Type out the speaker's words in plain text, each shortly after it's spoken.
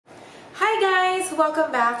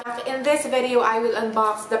Welcome back. In this video, I will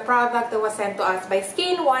unbox the product that was sent to us by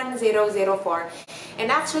Skin1004.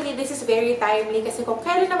 And actually, this is very timely kasi kung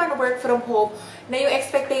kailan naman work from home, na yung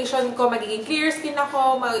expectation ko magiging clear skin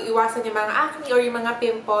ako, maiwasan yung mga acne or yung mga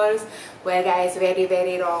pimples. Well guys, very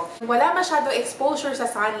wrong. Wala masyadong exposure sa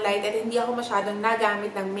sunlight at hindi ako masyadong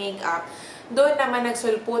nagamit ng makeup. Doon naman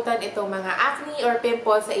nagsulputan itong mga acne or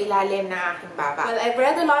pimples sa ilalim ng aking baba. Well, I've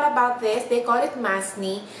read a lot about this. They call it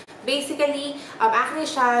acne. Basically, acne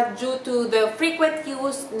siya due to the frequent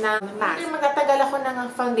use ng mask. Magtatagal ako ng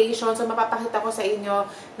foundation, so mapapakita ko sa inyo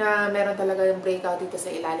na meron talaga yung breakout dito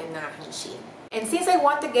sa ilalim ng aking chin. And since I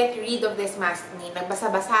want to get rid of this acne,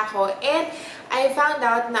 nagbasa-basa ako, and I found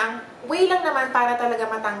out na ang way lang naman para talaga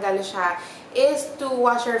matanggal siya is to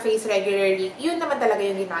wash your face regularly. Yun naman talaga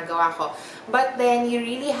yung ginagawa ko. But then, you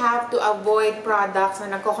really have to avoid products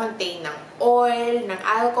na nagko-contain ng oil, ng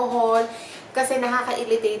alcohol, kasi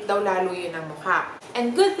nakaka-irritate daw lalo yun ang mukha.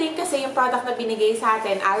 And good thing kasi yung product na binigay sa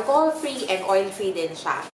atin, alcohol-free and oil-free din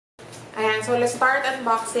siya. Ayan, so let's start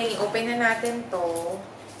unboxing. Open na natin to.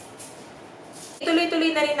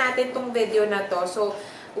 Ituloy-tuloy na rin natin tong video na to. So,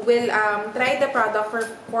 we'll try the product for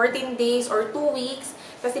 14 days or 2 weeks.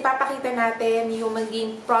 Tapos ipapakita natin yung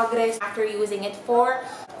maging progress after using it for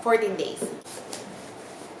 14 days.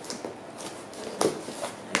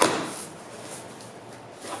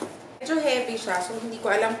 Medyo heavy siya, so hindi ko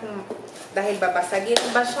alam kung dahil babasagin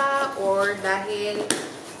ba siya or dahil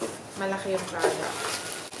malaki yung product.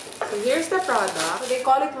 So here's the product. So they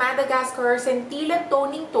call it Madagascar Skin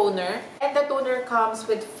Toning Toner. And the toner comes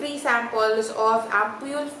with free samples of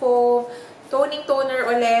ampoule foam, toning toner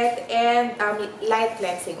ulit, and light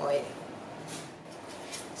cleansing oil.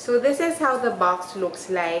 So this is how the box looks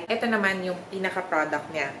like. Ito naman yung pinaka-product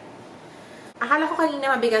niya. Akala ko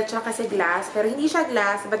kanina mabigat siya kasi glass, pero hindi siya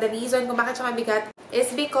glass. But the reason kung bakit siya mabigat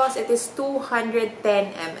is because it is 210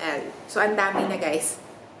 ml. So ang dami na guys.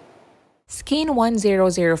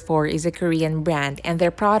 Skin1004 is a Korean brand and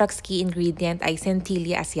their product's key ingredient ay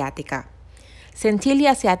Centella asiatica.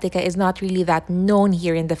 Centella asiatica is not really that known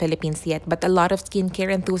here in the Philippines yet, but a lot of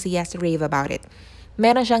skincare enthusiasts rave about it.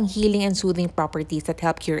 Meron siyang healing and soothing properties that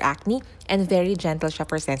help cure acne and very gentle siya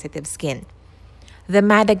for sensitive skin. The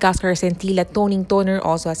Madagascar Centella Toning Toner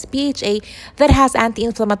also has PHA that has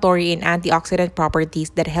anti-inflammatory and antioxidant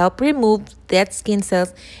properties that help remove dead skin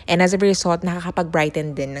cells and as a result,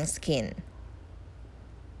 nakakapag-brighten din ng skin.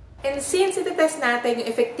 And since iti-test natin yung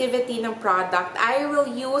effectivity ng product, I will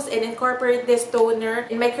use and incorporate this toner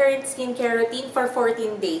in my current skincare routine for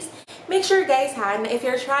 14 days. Make sure guys ha, na if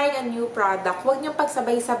you're trying a new product, huwag niyong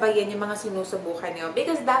pagsabay-sabayan yung mga sinusubukan niyo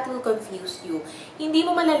because that will confuse you. Hindi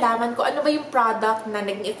mo malalaman kung ano ba yung product na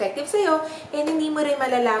naging effective sa'yo and hindi mo rin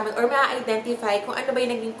malalaman or ma-identify kung ano ba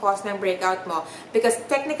yung naging cause ng breakout mo because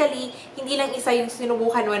technically, hindi lang isa yung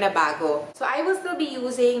sinubukan mo na bago. So I will still be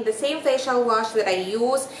using the same facial wash that I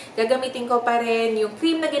use. Gagamitin ko pa rin yung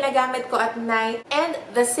cream na ginagamit ko at night and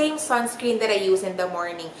the same sunscreen that I use in the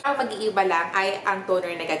morning. Ang mag-iiba lang ay ang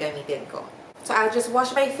toner na gagamitin ko. So I'll just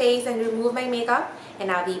wash my face and remove my makeup and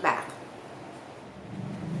I'll be back.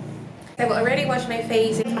 I've already washed my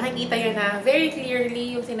face. Makikita yun na very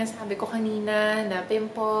clearly yung sinasabi ko kanina na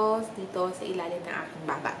pimples dito sa ilalim ng aking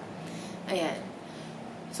baba. Ayan.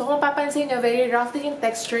 So, kung papansin nyo, very rough din yung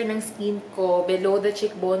texture ng skin ko below the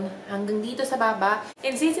cheekbone hanggang dito sa baba.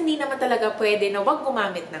 And since hindi naman talaga pwede na wag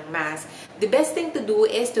gumamit ng mask, the best thing to do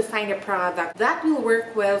is to find a product that will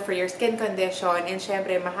work well for your skin condition and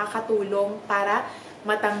syempre makakatulong para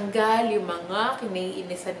matanggal yung mga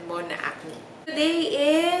kinaiinisan mo na acne. Today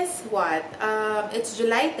is what? It's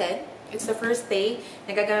July 10. It's the first day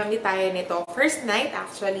na gagamit tayo nito. First night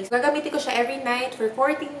actually. So, gagamitin ko siya every night for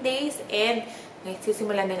 14 days and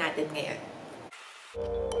sisimulan na natin ngayon.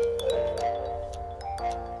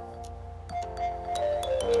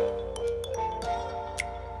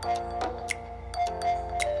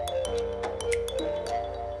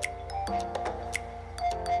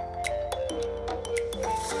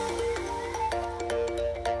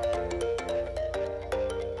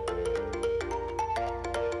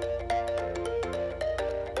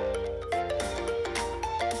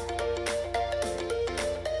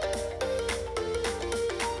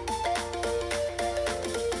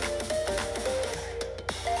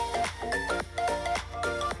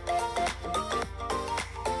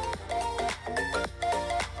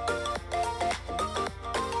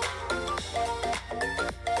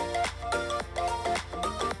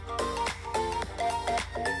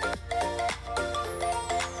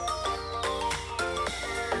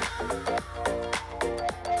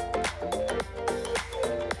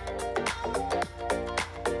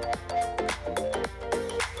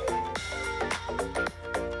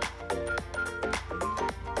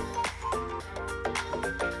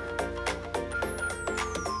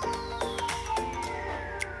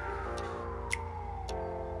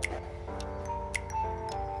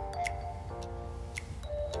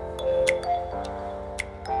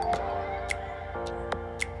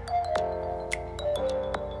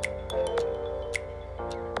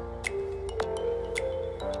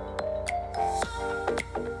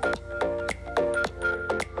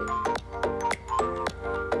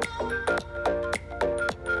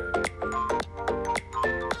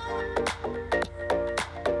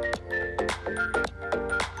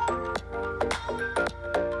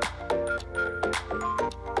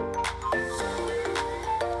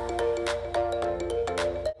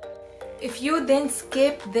 If you didn't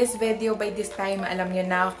skip this video by this time, alam nyo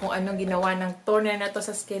na kung anong ginawa ng toner na to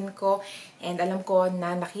sa skin ko. And alam ko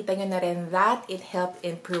na nakita nyo na rin that it helped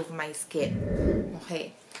improve my skin.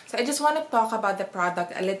 Okay. So I just want to talk about the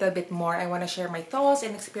product a little bit more. I want to share my thoughts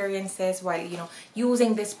and experiences while,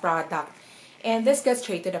 using this product. And this gets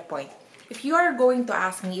straight to the point. If you are going to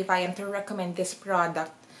ask me if I am to recommend this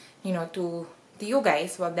product, to you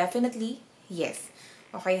guys, well, definitely, yes.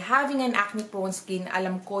 Okay, having an acne-prone skin,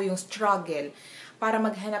 alam ko yung struggle para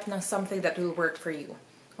maghanap ng something that will work for you.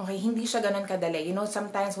 Okay, hindi siya ganun kadali.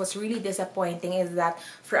 Sometimes what's really disappointing is that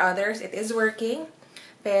for others, it is working.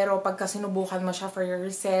 Pero pagka sinubukan mo siya for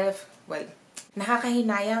yourself, well,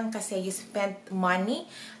 nakakahinayang kasi you spent money,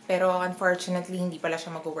 pero unfortunately, hindi pala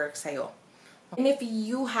siya mag-work sa'yo. And if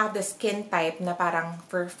you have the skin type na parang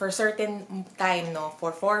for certain time,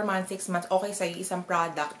 for 4 months, 6 months, okay sa'yo isang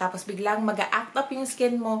product, tapos biglang mag-act up yung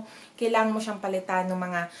skin mo, kailangan mo siyang palitan ng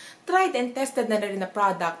mga tried and tested na rin na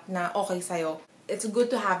product na okay sa'yo. It's good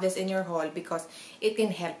to have this in your haul because it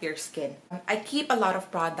can help your skin. I keep a lot of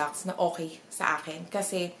products na okay sa akin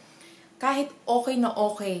kasi kahit okay na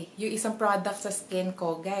okay yung isang product sa skin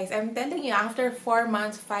ko, guys, I'm telling you, after 4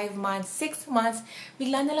 months, 5 months, 6 months,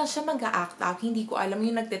 bigla na lang siya mag-a-act up. Hindi ko alam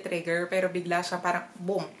yung nagte-trigger, pero bigla siya parang,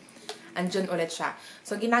 boom, andyan ulit siya.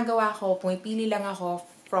 So, ginagawa ko, pumipili lang ako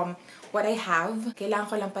from what I have. Kailangan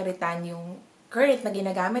ko lang palitan yung current na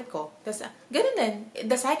ginagamit ko. Tapos, ganun din.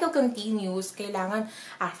 The cycle continues. Kailangan,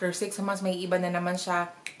 after 6 months, may iba na naman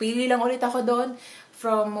siya. Pili lang ulit ako doon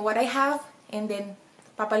from what I have, and then,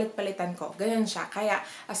 papalit-palitan ko. Ganun siya. Kaya,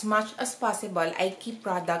 as much as possible, I keep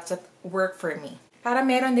products that work for me. Para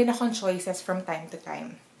meron din akong choices from time to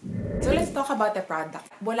time. So, let's talk about the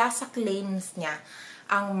product. Wala sa claims niya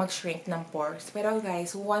ang mag-shrink ng pores. Pero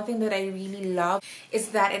guys, one thing that I really love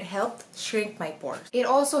is that it helped shrink my pores. It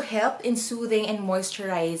also helped in soothing and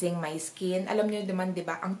moisturizing my skin. Alam niyo naman, di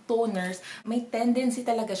ba, ang toners, may tendency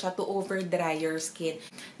talaga siya to over-dry your skin.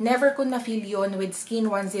 Never ko na-feel yun with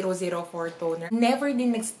Skin1004 toner. Never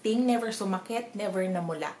din nag-sting, never sumakit, never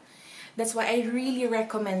namula. That's why I really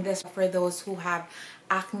recommend this for those who have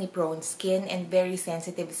acne-prone skin and very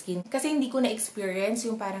sensitive skin. Kasi hindi ko na-experience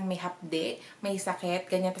yung parang may hapde, may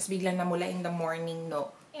sakit, ganyan, tapos biglang namula in the morning,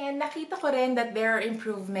 no. And nakita ko rin that there are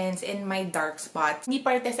improvements in my dark spots. Hindi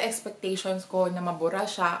parte sa expectations ko na mabura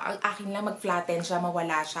siya. Ang akin lang mag-flatten siya,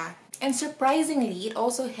 mawala siya. And surprisingly, it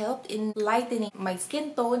also helped in lightening my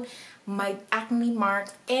skin tone, my acne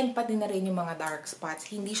marks, and pati na rin yung mga dark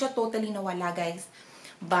spots. Hindi siya totally nawala, guys.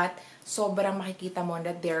 But sobrang makikita mo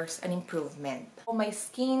that there's an improvement. So, my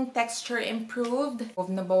skin texture improved.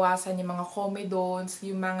 Nabawasan yung mga comedones,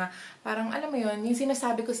 yung mga, parang alam mo yun, yung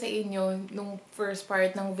sinasabi ko sa inyo nung first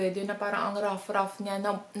part ng video na parang ang rough niya,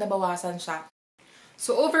 nabawasan siya.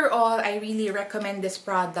 So overall, I really recommend this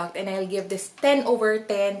product and I'll give this 10 over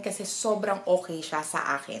 10 kasi sobrang okay siya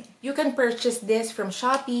sa akin. You can purchase this from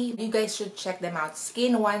Shopee. You guys should check them out.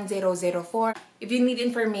 Skin1004. If you need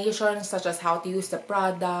information such as how to use the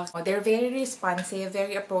product, they're very responsive,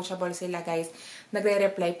 very approachable sila, guys.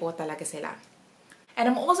 Nagre-reply po talaga sila. And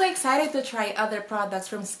I'm also excited to try other products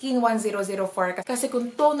from Skin1004 kasi kung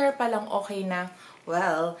toner pa lang okay na,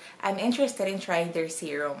 well, I'm interested in trying their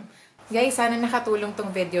serum. Guys, sana nakatulong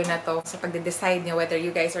tong video na to sa pagde-decide nyo whether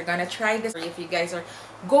you guys are gonna try this or if you guys are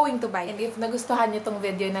going to buy. And if nagustuhan nyo tong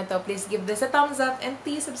video na to, please give this a thumbs up and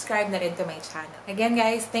please subscribe na rin to my channel. Again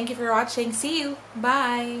guys, thank you for watching. See you!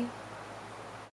 Bye!